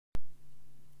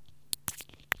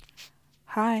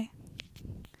Hi.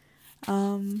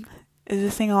 Is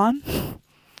this thing on?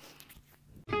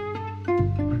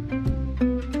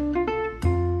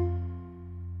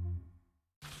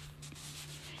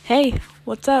 Hey,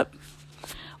 what's up?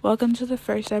 Welcome to the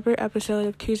first ever episode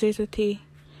of Tuesdays with Tea.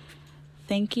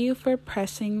 Thank you for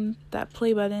pressing that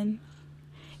play button.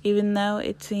 Even though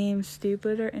it seems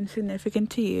stupid or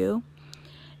insignificant to you,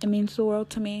 it means the world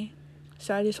to me.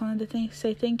 So I just wanted to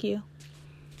say thank you.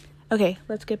 Okay,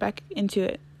 let's get back into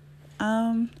it.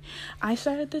 I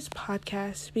started this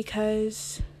podcast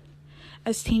because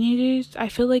as teenagers, I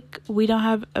feel like we don't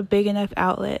have a big enough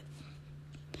outlet.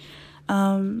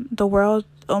 The world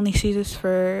only sees us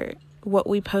for what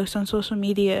we post on social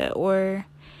media or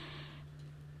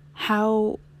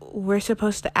how we're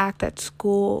supposed to act at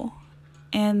school.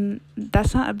 And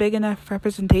that's not a big enough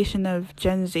representation of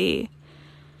Gen Z.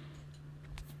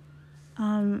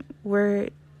 We're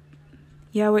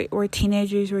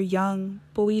teenagers, we're young,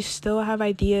 but we still have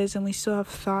ideas and we still have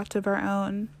thoughts of our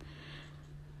own.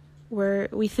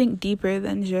 We think deeper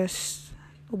than just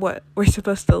what we're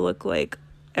supposed to look like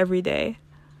every day.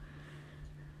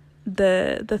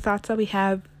 The thoughts that we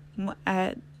have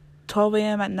at 12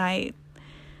 a.m. at night,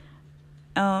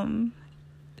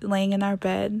 laying in our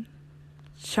bed,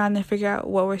 trying to figure out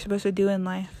what we're supposed to do in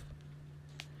life.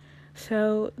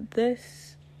 So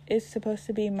this is supposed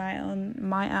to be my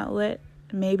outlet,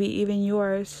 maybe even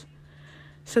yours,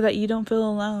 so that you don't feel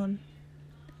alone.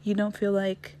 You don't feel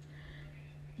like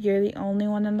you're the only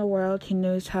one in the world who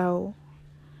knows how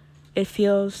it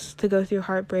feels to go through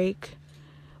heartbreak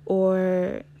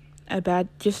or a bad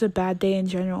day in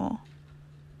general.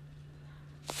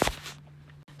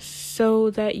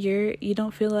 So that you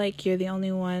don't feel like you're the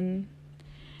only one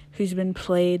who's been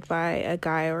played by a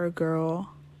guy or a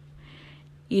girl.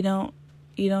 You don't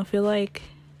feel like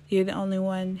you're the only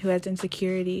one who has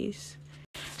insecurities.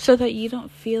 So that you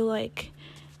don't feel like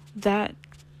that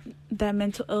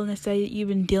mental illness that you've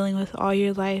been dealing with all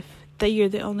your life, that you're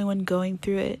the only one going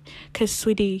through it. 'Cause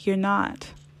sweetie, you're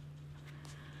not.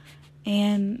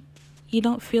 And you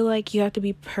don't feel like you have to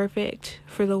be perfect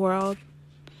for the world,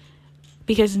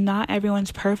 because not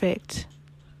everyone's perfect.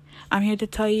 I'm here to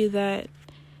tell you that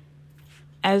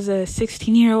as a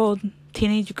 16-year-old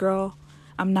teenage girl,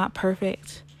 I'm not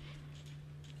perfect.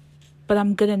 But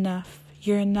I'm good enough.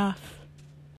 You're enough.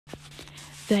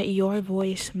 That your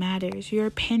voice matters. Your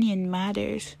opinion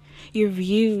matters. Your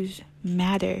views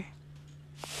matter.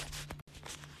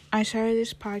 I started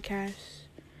this podcast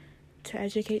to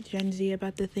educate Gen Z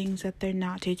about the things that they're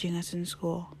not teaching us in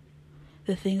school.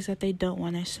 The things that they don't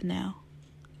want us to know.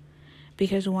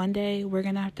 Because one day, we're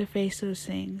going to have to face those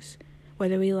things,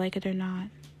 whether we like it or not.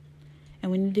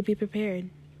 And we need to be prepared.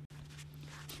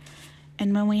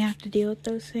 And when we have to deal with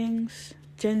those things,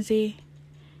 Gen Z,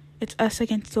 it's us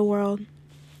against the world.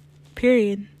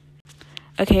 Period.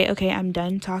 Okay, I'm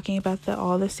done talking about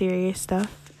all the serious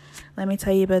stuff. Let me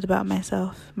tell you a bit about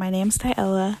myself. My name's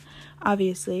Tyella.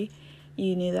 Obviously,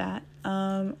 you knew that.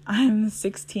 I'm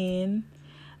 16.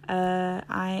 I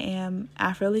am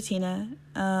Afro-Latina.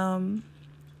 I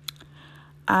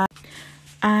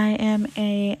am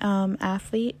a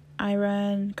athlete. I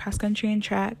run cross country and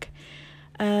track.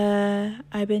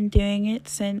 I've been doing it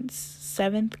since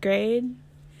 7th grade.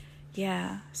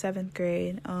 Yeah, 7th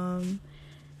grade.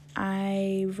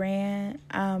 I ran,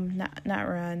 not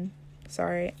run,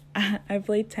 sorry. I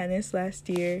played tennis last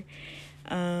year,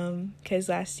 'cause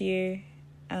last year,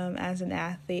 as an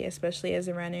athlete, especially as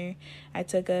a runner, I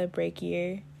took a break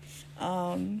year,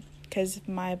 'cause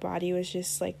my body was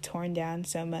just, torn down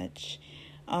so much,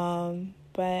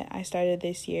 but I started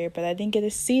this year, but I didn't get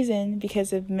a season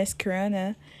because of Miss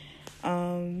Corona.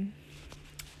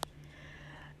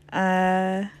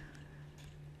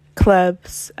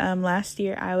 Clubs. Last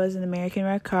year I was in American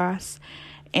Red Cross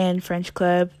and French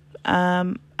Club.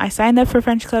 I signed up for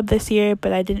French Club this year,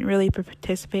 but I didn't really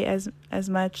participate as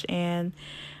much, and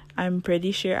I'm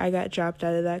pretty sure I got dropped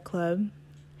out of that club.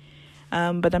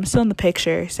 But I'm still in the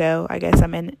picture, so I guess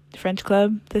I'm in French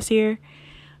Club this year.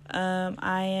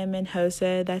 I am in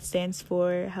HOSA, that stands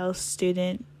for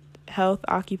Health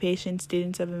Occupation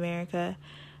Students of America.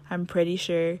 I'm pretty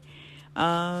sure.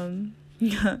 My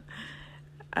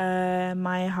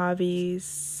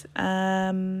hobbies,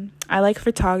 I like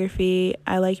photography,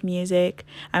 I like music,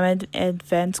 I'm an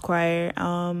advanced choir,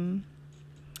 I'm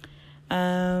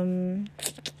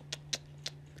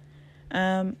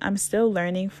still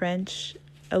learning French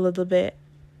a little bit.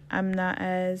 I'm not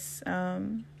as,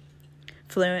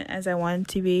 fluent as I wanted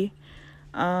to be.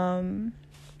 I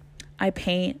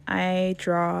paint, I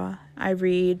draw, I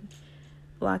read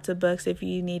lots of books. If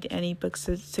you need any book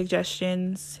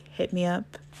suggestions, hit me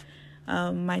up.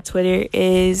 My Twitter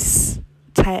is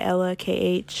Tyella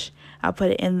KH. I'll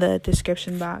put it in the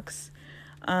description box.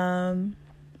 I'm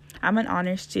an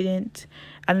honor student.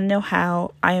 I don't know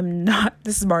how. I am not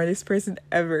the smartest person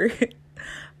ever.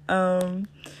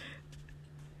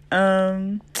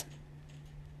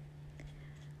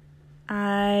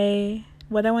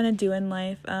 What I want to do in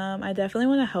life, I definitely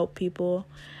want to help people.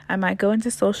 I might go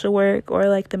into social work or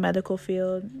like the medical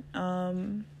field. I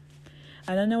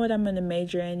don't know what I'm going to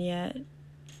major in yet.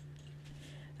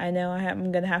 I know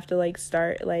I'm going to have to like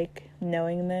start like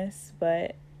knowing this,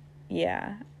 but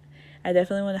yeah, I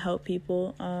definitely want to help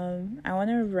people. I want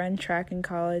to run track in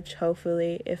college,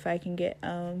 hopefully, if I can get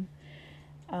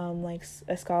like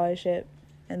a scholarship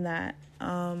in that.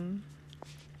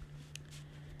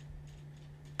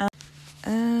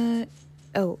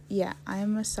 Oh yeah,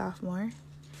 I'm a sophomore.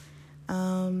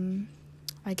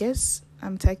 I guess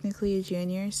I'm technically a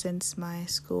junior since my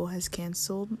school has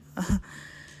canceled.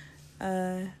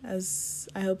 As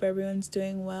I hope everyone's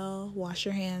doing well. Wash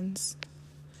your hands.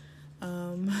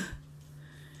 Don't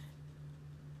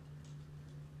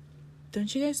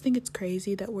you guys think it's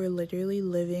crazy that we're literally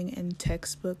living in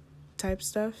textbook type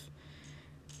stuff?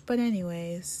 But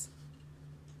anyways,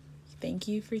 thank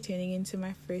you for tuning into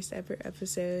my first ever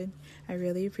episode. I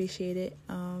really appreciate it.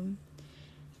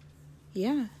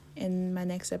 Yeah, in my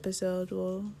next episode,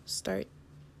 we'll start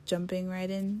jumping right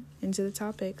into the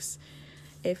topics.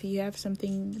 If you have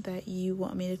something that you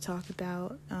want me to talk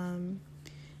about,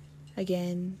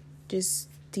 again, just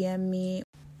DM me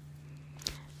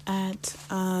at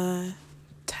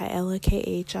Tyella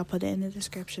KH. I'll put it in the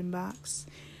description box.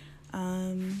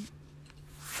 And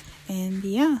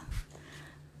yeah.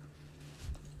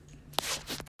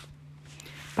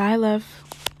 Bye, love.